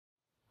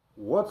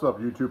What's up,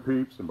 YouTube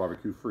peeps and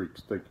barbecue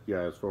freaks? Thank you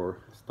guys for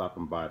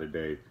stopping by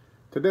today.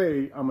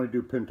 Today I'm going to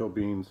do pinto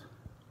beans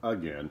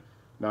again.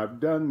 Now I've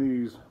done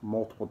these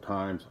multiple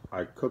times.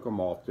 I cook them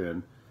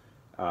often.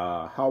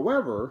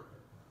 However,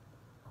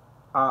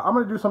 I'm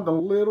going to do something a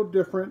little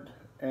different,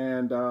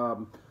 and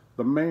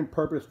the main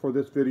purpose for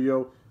this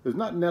video is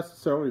not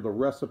necessarily the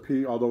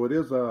recipe, although it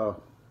is a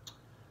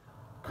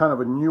kind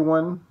of a new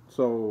one.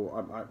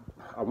 So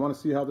I want to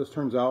see how this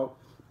turns out,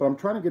 but I'm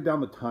trying to get down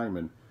the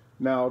timing.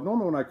 Now,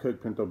 normally when I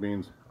cook pinto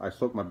beans, I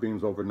soak my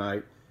beans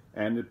overnight,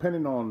 and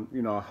depending on,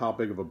 how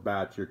big of a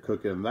batch you're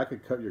cooking, that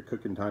could cut your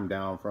cooking time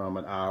down from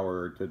an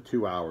hour to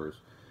 2 hours.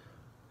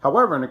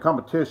 However, in a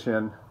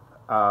competition,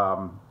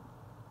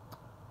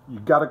 you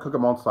got to cook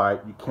them on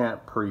site. You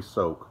can't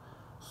pre-soak.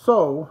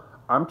 So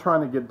I'm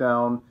trying to get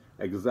down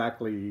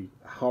exactly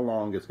how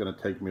long it's going to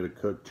take me to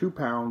cook 2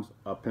 pounds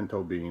of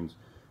pinto beans,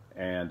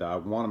 and I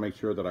want to make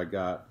sure that I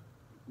got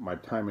my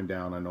timing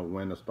down. I know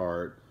when to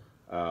start,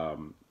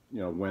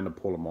 when to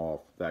pull them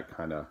off, that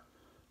kind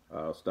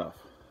of stuff.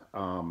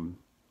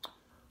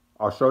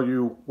 I'll show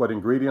you what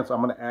ingredients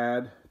I'm going to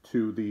add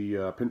to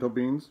the pinto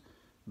beans,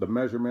 the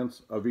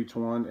measurements of each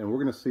one, and we're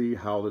going to see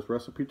how this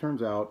recipe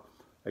turns out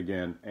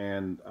again,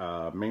 and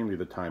mainly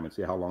the time, and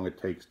see how long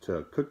it takes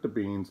to cook the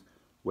beans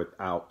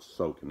without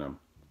soaking them.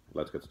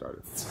 Let's get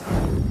started.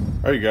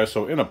 All right, you guys,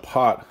 so in a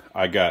pot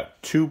I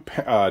got 2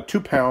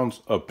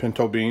 pounds of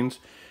pinto beans,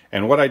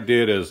 and what I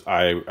did is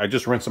I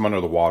just rinsed them under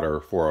the water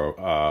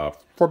for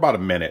about a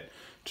minute,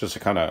 just to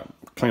kind of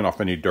clean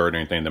off any dirt or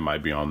anything that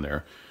might be on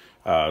there.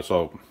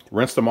 So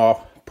rinse them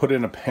off, put it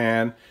in a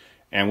pan,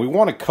 and we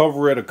want to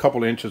cover it a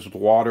couple inches with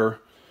water.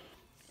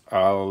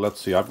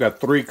 Let's see, I've got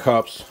 3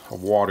 cups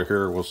of water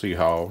here. We'll see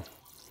how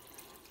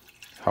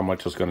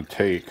much it's going to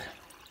take.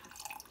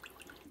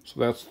 So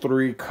that's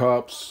 3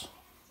 cups.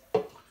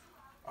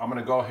 I'm going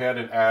to go ahead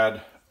and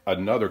add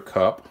another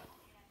cup.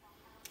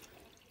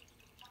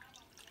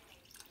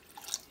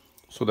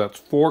 So that's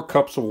 4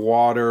 cups of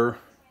water.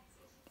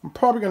 I'm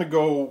probably going to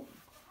go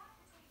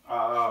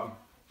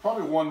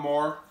probably one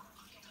more.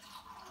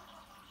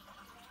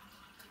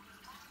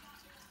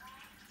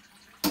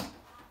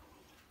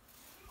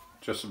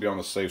 Just to be on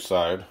the safe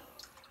side.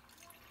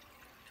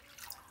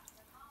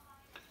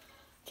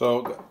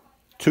 So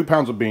 2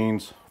 pounds of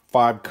beans,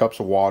 5 cups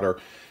of water.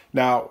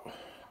 Now,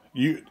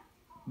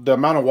 the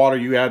amount of water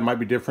you add might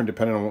be different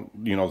depending on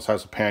the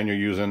size of pan you're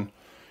using.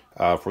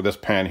 For this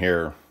pan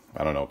here,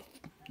 I don't know,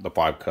 the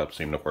 5 cups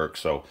seem to work.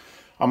 So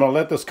I'm going to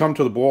let this come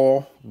to the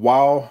boil.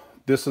 While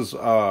this is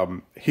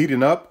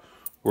heating up,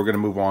 we're going to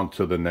move on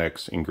to the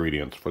next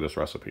ingredients for this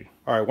recipe.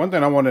 All right, one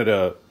thing I wanted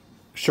to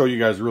show you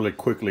guys really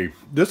quickly.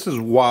 This is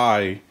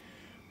why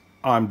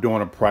I'm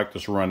doing a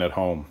practice run at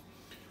home.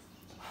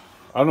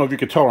 I don't know if you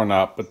can tell or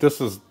not, but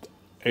this is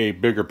a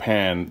bigger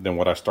pan than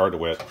what I started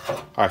with.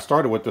 I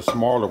started with the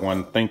smaller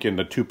one thinking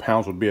the 2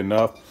 pounds would be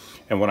enough.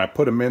 And when I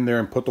put them in there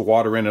and put the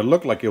water in, it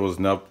looked like it was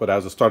enough, but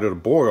as it started to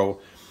boil,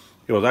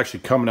 it was actually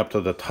coming up to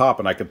the top,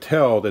 and I could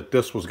tell that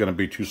this was going to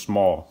be too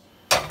small.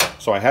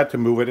 So I had to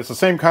move it. It's the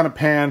same kind of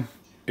pan,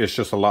 it's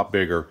just a lot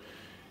bigger.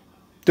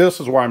 This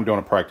is why I'm doing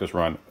a practice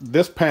run.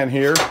 This pan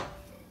here,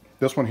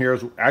 this one here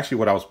is actually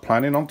what I was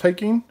planning on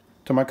taking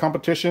to my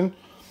competition.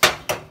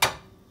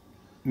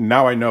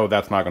 Now I know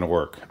that's not going to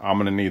work. I'm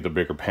going to need the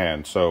bigger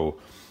pan. So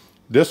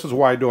this is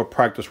why I do a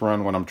practice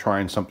run when I'm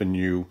trying something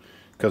new.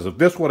 Because if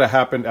this would have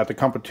happened at the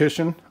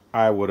competition,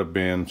 I would have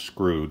been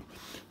screwed.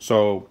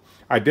 So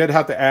I did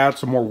have to add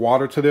some more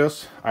water to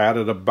this. I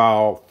added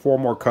about 3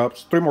 more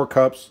cups.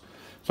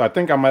 So I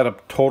think I'm at a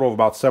total of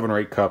about 7 or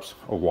 8 cups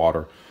of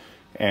water.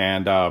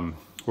 And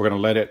we're going to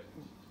let it,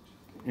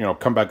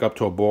 come back up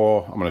to a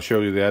boil. I'm going to show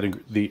you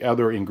the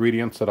other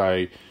ingredients that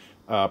I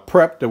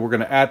prepped that we're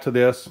going to add to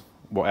this.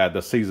 We'll add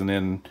the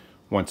seasoning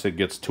once it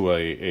gets to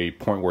a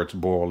point where it's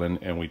boiling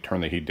and we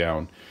turn the heat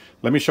down.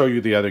 Let me show you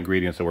the other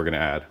ingredients that we're going to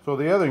add. So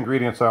the other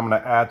ingredients I'm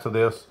going to add to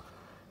this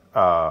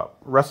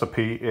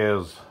recipe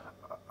is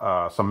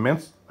some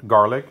minced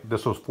garlic.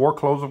 This was 4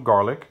 cloves of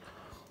garlic.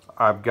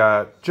 I've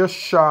got just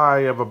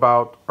shy of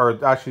about,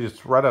 or actually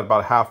it's right at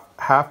about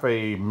half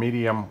a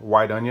medium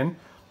white onion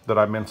that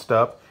I minced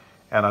up.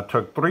 And I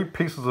took 3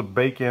 pieces of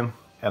bacon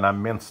and I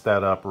minced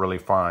that up really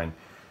fine.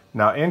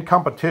 Now in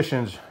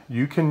competitions,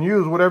 you can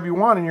use whatever you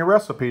want in your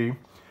recipe.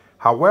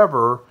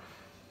 However,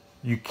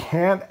 you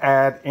can't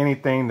add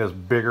anything that's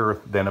bigger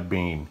than a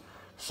bean.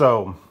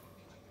 So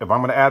if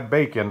I'm going to add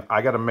bacon,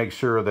 I got to make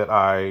sure that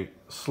I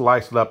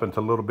slice it up into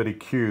little bitty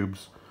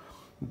cubes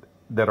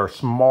that are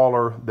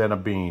smaller than a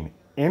bean.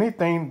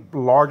 Anything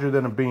larger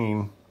than a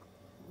bean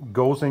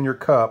goes in your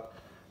cup.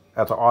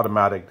 That's an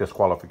automatic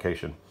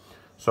disqualification.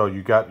 So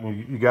you got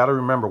to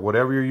remember,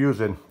 whatever you're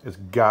using, it's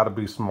got to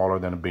be smaller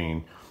than a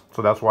bean.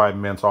 So that's why I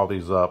mince all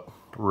these up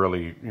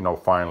really,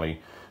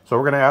 finely. So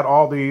we're going to add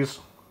all these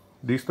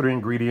 3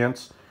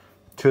 ingredients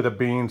to the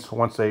beans.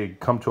 Once they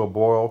come to a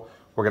boil,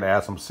 we're going to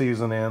add some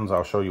seasonings.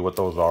 I'll show you what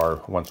those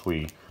are once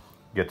we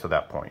get to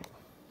that point.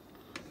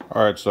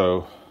 All right,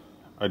 so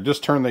I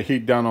just turned the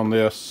heat down on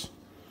this.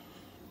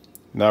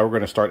 Now we're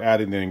going to start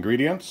adding the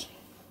ingredients.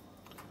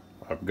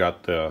 I've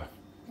got the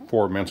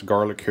 4 minced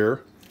garlic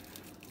here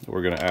that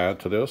we're going to add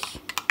to this.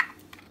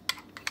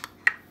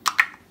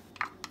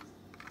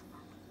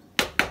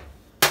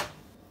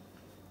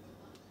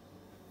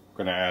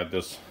 We're going to add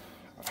this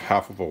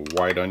half of a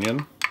white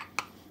onion,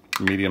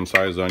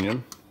 medium-sized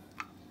onion.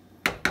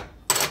 I'm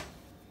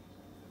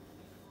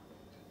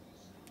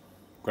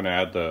going to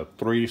add the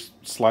 3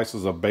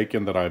 slices of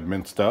bacon that I've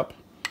minced up.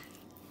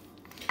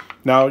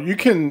 Now you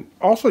can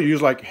also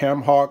use like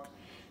ham hock,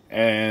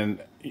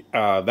 and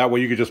that way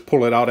you could just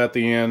pull it out at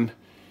the end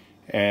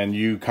and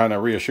you kind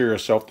of reassure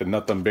yourself that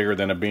nothing bigger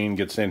than a bean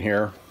gets in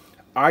here.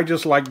 I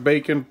just like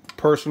bacon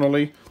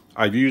personally.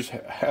 I've used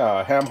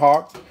ham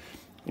hock.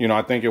 You know,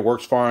 I think it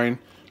works fine,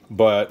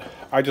 but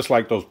I just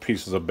like those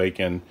pieces of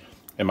bacon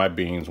in my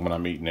beans when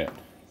I'm eating it.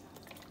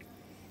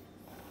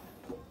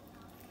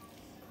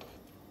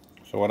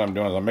 So what I'm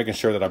doing is I'm making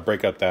sure that I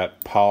break up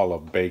that pile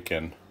of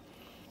bacon.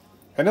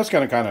 And that's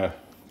going to kind of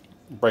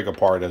break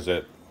apart as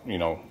it, you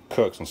know,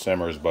 cooks and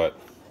simmers, but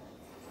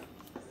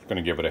I'm going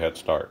to give it a head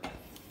start.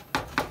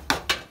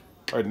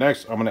 All right,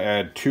 next I'm going to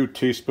add 2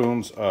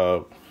 teaspoons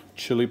of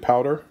chili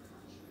powder.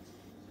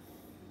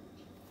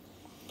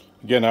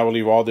 Again, I will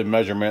leave all the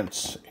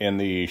measurements in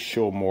the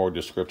show more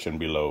description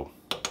below.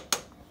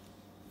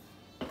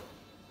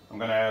 I'm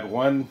going to add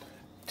 1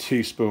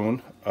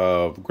 teaspoon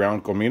of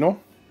ground comino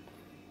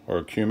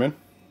or cumin.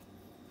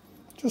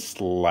 Just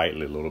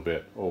slightly, a little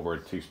bit over a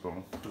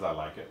teaspoon, because I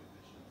like it.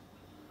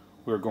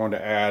 We're going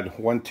to add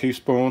 1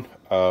 teaspoon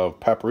of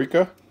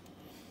paprika.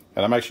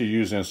 And I'm actually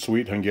using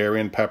sweet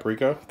Hungarian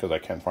paprika, because I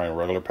can't find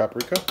regular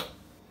paprika.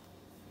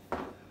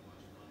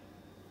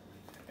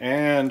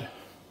 And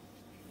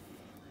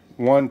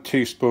 1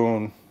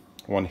 teaspoon,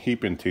 1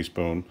 heaping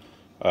teaspoon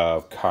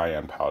of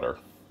cayenne powder.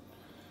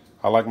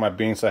 I like my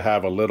beans to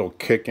have a little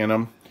kick in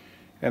them.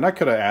 And I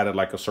could have added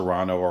like a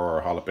serrano or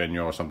a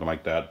jalapeno or something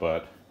like that,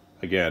 but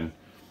again,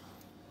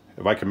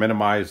 if I can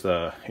minimize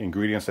the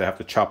ingredients I have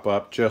to chop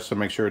up just to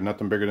make sure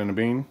nothing bigger than a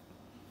bean,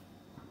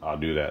 I'll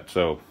do that.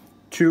 So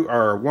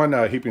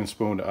 1 heaping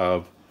spoon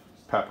of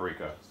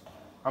paprika.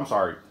 I'm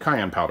sorry,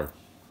 cayenne powder.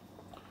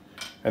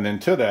 And then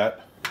to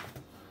that,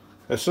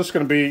 it's just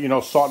going to be, you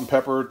know, salt and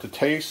pepper to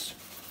taste.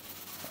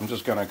 I'm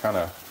just going to kind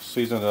of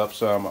season it up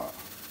some,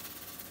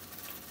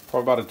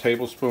 probably about a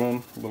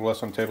tablespoon, a little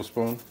less than a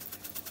tablespoon.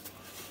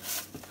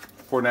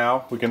 For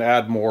now, we can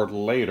add more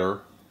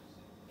later.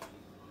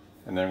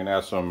 And then I'm going to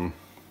add some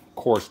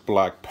coarse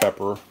black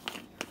pepper,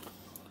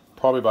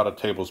 probably about a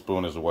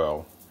tablespoon as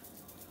well,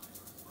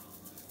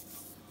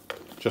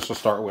 just to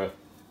start with.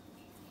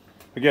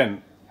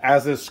 Again,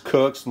 as this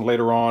cooks and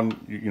later on,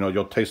 you know,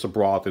 you'll taste the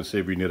broth and see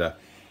if you need to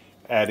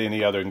add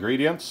any other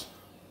ingredients.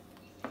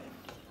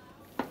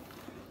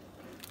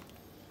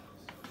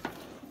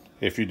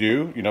 If you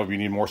do, you know, if you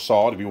need more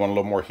salt, if you want a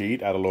little more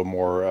heat, add a little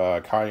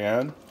more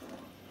cayenne.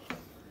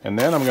 And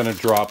then I'm going to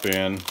drop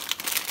in,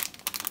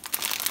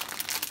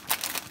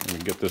 let me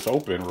get this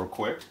open real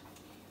quick,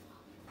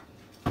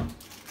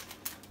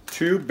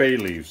 2 bay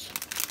leaves.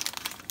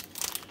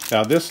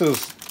 Now this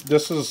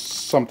is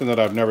something that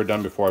I've never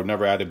done before. I've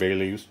never added bay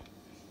leaves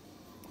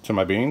to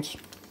my beans,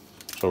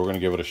 so we're going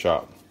to give it a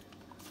shot.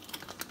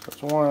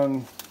 That's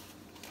 1,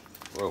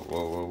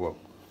 whoa,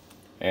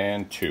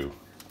 and 2.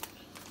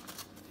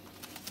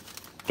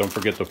 Don't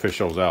forget to fish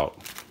those out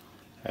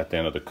at the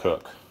end of the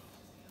cook,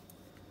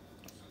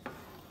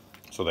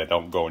 so they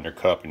don't go in your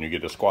cup and you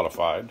get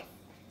disqualified.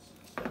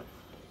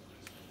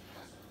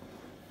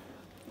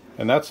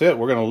 And that's it.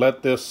 We're going to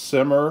let this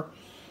simmer.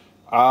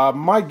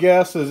 My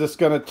guess is it's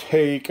going to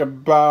take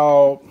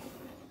about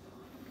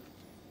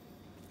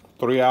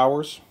 3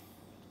 hours.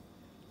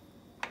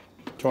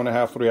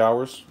 2.5, 3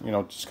 hours. You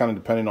know, just kind of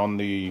depending on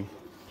the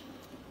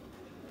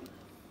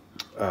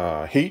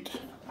heat,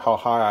 how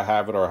high I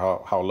have it or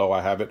how low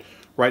I have it.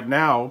 Right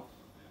now,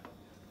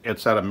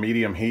 it's at a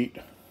medium heat.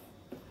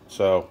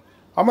 So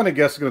I'm going to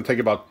guess it's going to take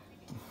about,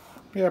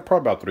 yeah,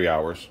 probably about 3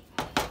 hours.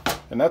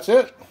 And that's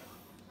it.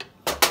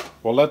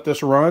 We'll let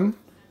this run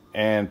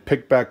and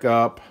pick back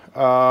up.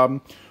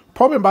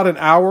 Probably about an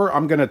hour.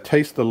 I'm going to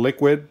taste the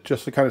liquid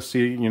just to kind of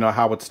see, you know,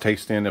 how it's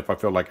tasting, if I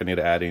feel like I need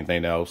to add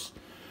anything else.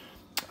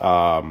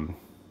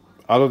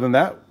 Other than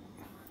that,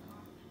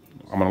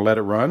 I'm going to let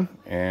it run.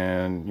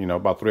 And, you know,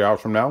 about 3 hours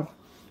from now,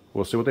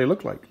 we'll see what they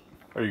look like.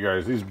 Hey, you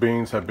guys, these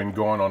beans have been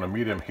going on a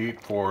medium heat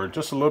for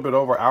just a little bit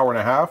over an hour and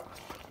a half.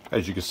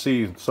 As you can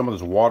see, some of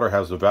this water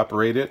has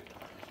evaporated.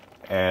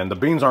 And the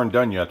beans aren't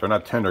done yet. They're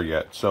not tender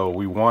yet. So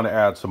we want to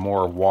add some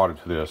more water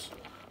to this.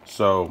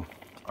 So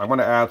I'm going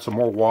to add some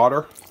more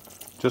water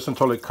just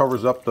until it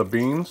covers up the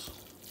beans.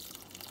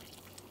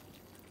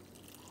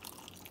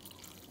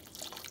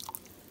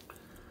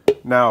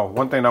 Now,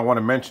 one thing I want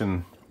to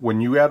mention,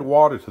 when you add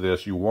water to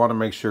this, you want to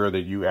make sure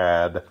that you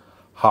add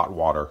hot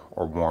water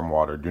or warm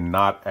water. Do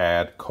not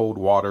add cold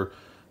water.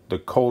 The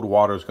cold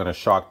water is going to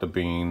shock the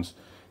beans.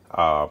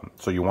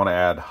 So you want to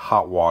add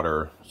hot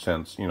water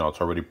since, you know,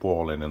 it's already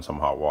boiling in some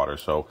hot water.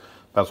 So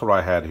that's what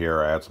I had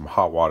here. I had some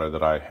hot water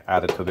that I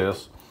added to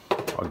this.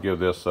 I'll give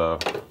this a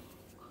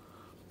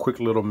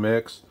quick little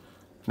mix.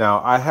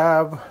 Now I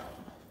have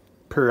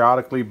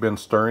periodically been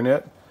stirring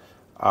it.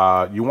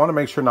 You want to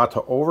make sure not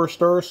to over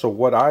stir. So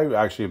what I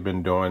actually have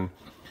been doing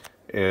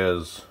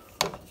is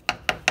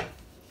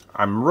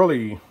I'm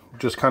really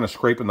just kind of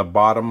scraping the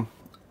bottom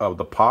of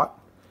the pot,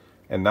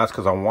 and that's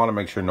because I want to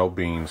make sure no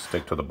beans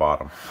stick to the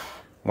bottom.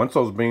 Once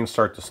those beans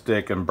start to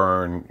stick and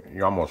burn,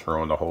 you almost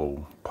ruin the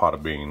whole pot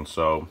of beans.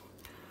 So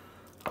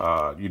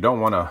you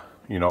don't want to,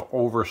 you know,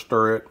 over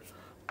stir it,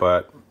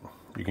 but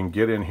you can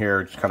get in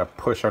here, just kind of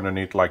push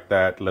underneath like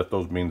that, lift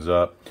those beans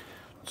up.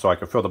 So I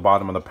can feel the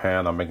bottom of the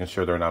pan. I'm making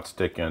sure they're not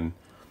sticking,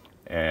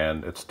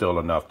 and it's still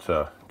enough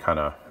to kind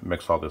of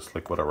mix all this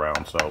liquid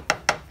around. So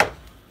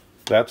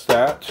that's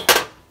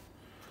that.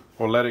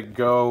 We'll let it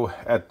go.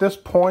 At this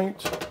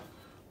point,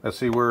 let's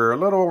see, we're a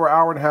little over an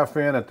hour and a half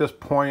in. At this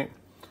point,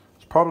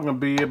 it's probably going to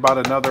be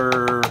about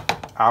another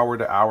hour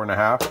to hour and a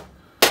half.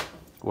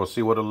 We'll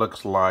see what it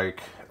looks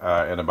like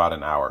in about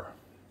an hour.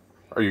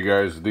 All right, you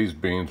guys, these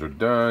beans are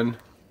done.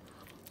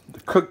 The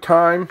cook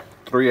time,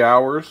 3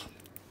 hours.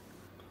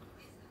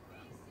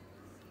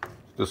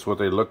 This is what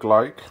they look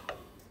like.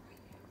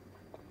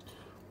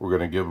 We're going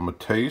to give them a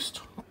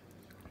taste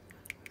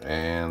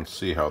and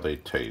see how they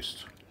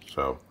taste.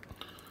 So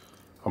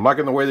I'm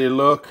liking the way they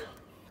look.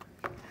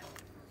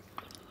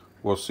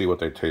 We'll see what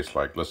they taste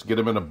like. Let's get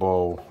them in a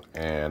bowl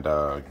and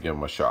give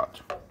them a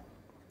shot. All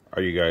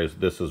right, you guys,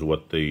 this is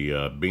what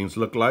the beans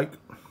look like.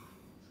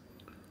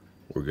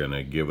 We're going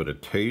to give it a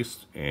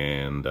taste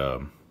and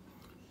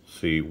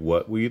see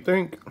what we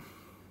think.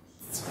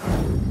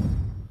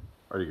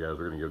 All right, you guys,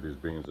 we're going to give these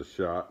beans a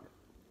shot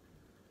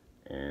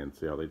and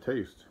see how they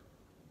taste.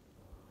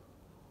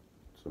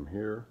 Some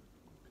here,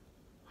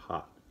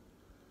 hot.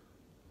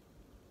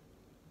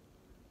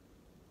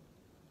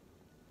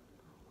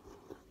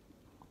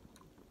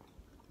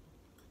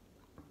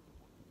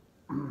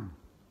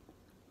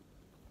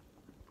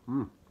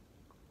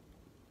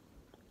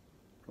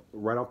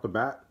 Right off the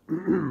bat,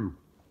 I'm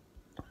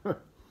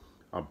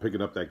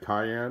picking up that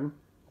cayenne.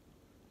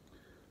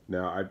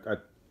 Now, I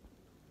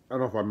don't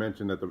know if I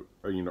mentioned that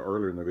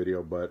earlier in the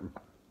video, but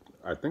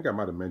I think I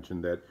might have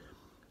mentioned that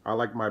I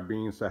like my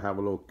beans to have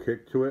a little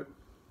kick to it.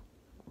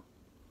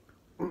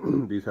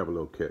 These have a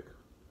little kick.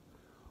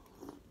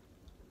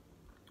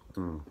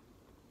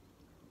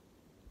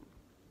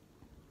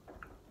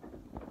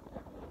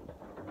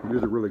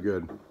 These are really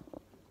good.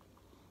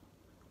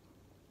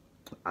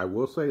 I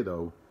will say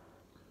though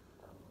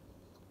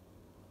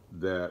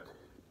that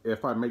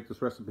if I make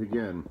this recipe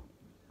again,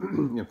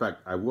 in fact,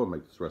 I will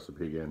make this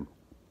recipe again,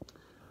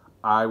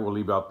 I will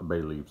leave out the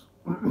bay leaves.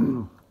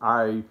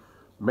 I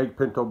make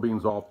pinto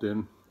beans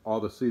often.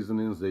 All the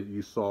seasonings that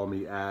you saw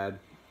me add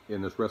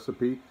in this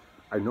recipe,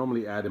 I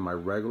normally add in my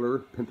regular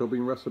pinto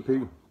bean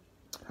recipe.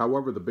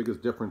 However, the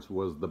biggest difference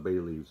was the bay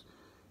leaves.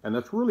 And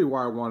that's really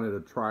why I wanted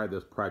to try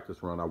this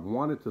practice run. I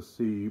wanted to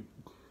see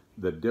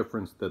the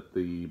difference that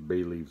the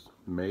bay leaves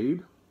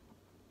made.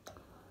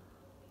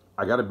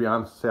 I got to be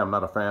honest and say I'm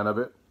not a fan of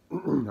it.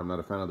 I'm not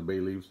a fan of the bay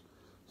leaves.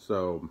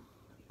 So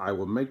I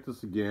will make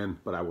this again,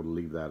 but I would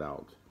leave that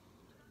out.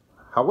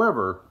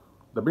 However,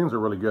 the beans are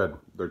really good.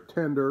 They're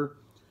tender.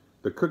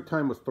 The cook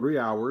time was 3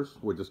 hours,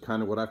 which is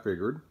kind of what I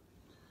figured,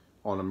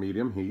 on a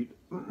medium heat.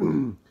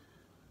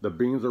 The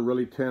beans are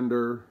really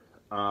tender.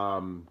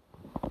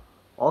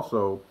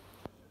 Also,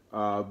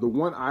 the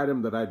one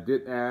item that I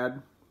did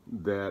add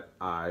that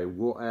I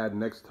will add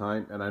next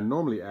time, and I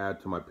normally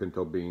add to my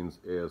pinto beans,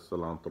 is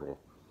cilantro.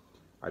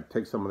 I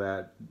take some of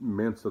that,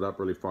 mince it up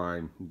really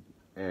fine,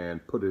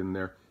 and put it in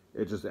there.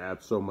 It just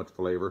adds so much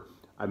flavor.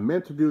 I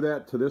meant to do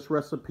that to this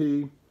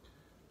recipe,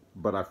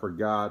 but I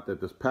forgot that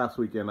this past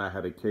weekend I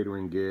had a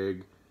catering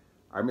gig.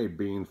 I made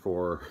beans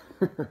for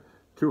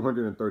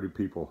 230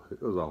 people.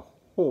 It was a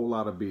whole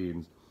lot of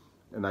beans,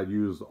 and I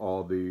used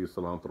all the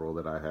cilantro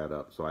that I had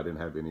up, so I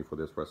didn't have any for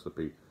this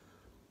recipe.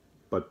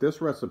 But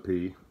this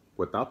recipe,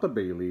 without the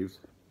bay leaves,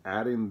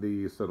 adding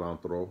the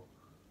cilantro,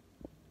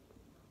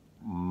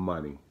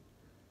 money,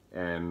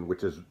 and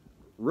which is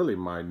really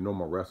my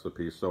normal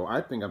recipe. So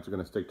I think I'm just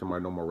going to stick to my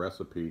normal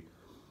recipe.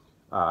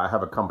 I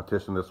have a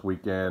competition this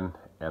weekend,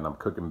 and I'm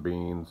cooking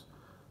beans,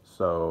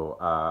 so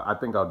I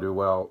think I'll do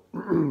well.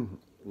 You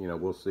know,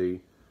 we'll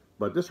see.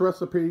 But this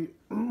recipe,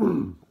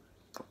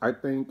 I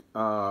think, you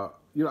know,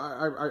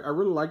 I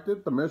really liked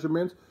it, the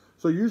measurements.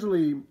 So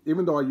usually,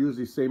 even though I use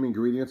these same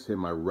ingredients in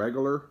my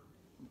regular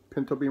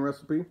pinto bean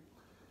recipe,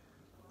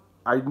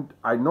 I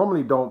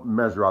normally don't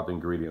measure out the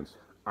ingredients.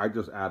 I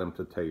just add them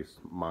to taste.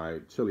 My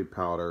chili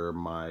powder,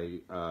 my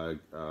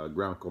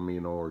ground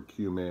comino or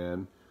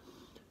cumin,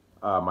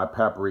 my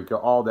paprika,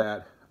 all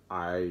that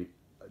I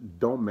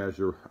don't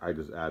measure. I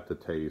just add to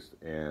taste,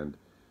 and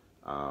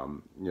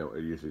you know,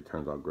 it usually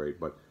turns out great.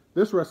 But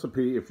this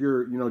recipe, if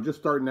you're, you know, just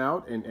starting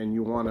out and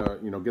you want to,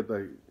 you know, get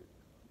the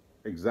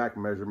exact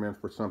measurements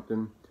for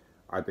something,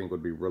 I think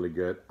would be really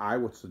good. I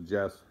would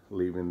suggest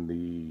leaving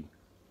the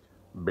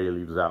bay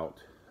leaves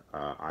out.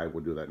 I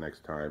will do that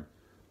next time.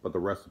 But the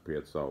recipe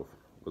itself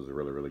was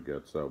really, really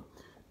good. So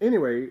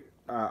anyway,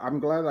 I'm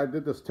glad I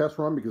did this test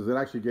run because it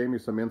actually gave me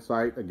some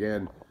insight.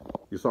 Again,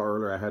 You saw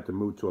earlier I had to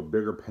move to a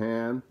bigger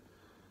pan.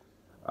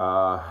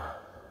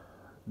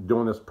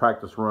 Doing this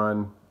practice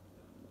run,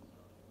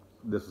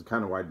 this is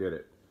kind of why I did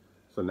it.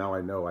 So now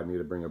I know I need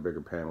to bring a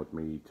bigger pan with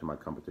me to my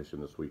competition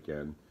this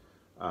weekend.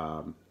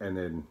 And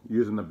then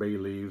using the bay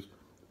leaves.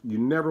 You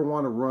never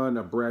want to run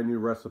a brand new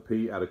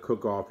recipe at a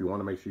cook-off. You want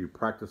to make sure you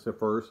practice it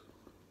first.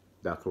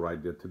 That's what I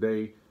did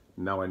today.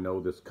 Now I know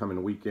this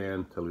coming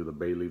weekend to leave the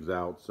bay leaves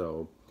out.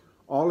 So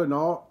all in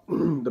all,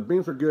 the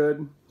beans are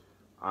good.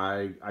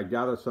 I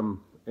gathered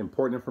some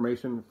important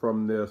information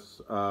from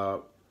this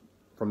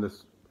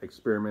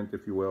experiment,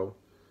 if you will,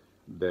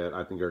 that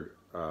I think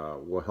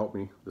will help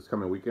me this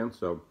coming weekend.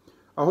 So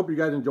I hope you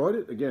guys enjoyed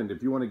it. Again,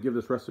 if you want to give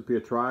this recipe a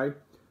try,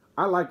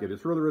 I like it.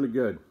 It's really, really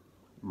good.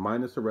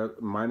 Minus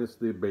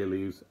the bay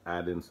leaves,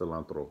 add in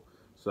cilantro.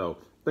 So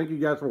thank you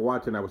guys for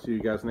watching. I will see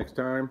you guys next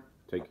time.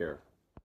 Take care.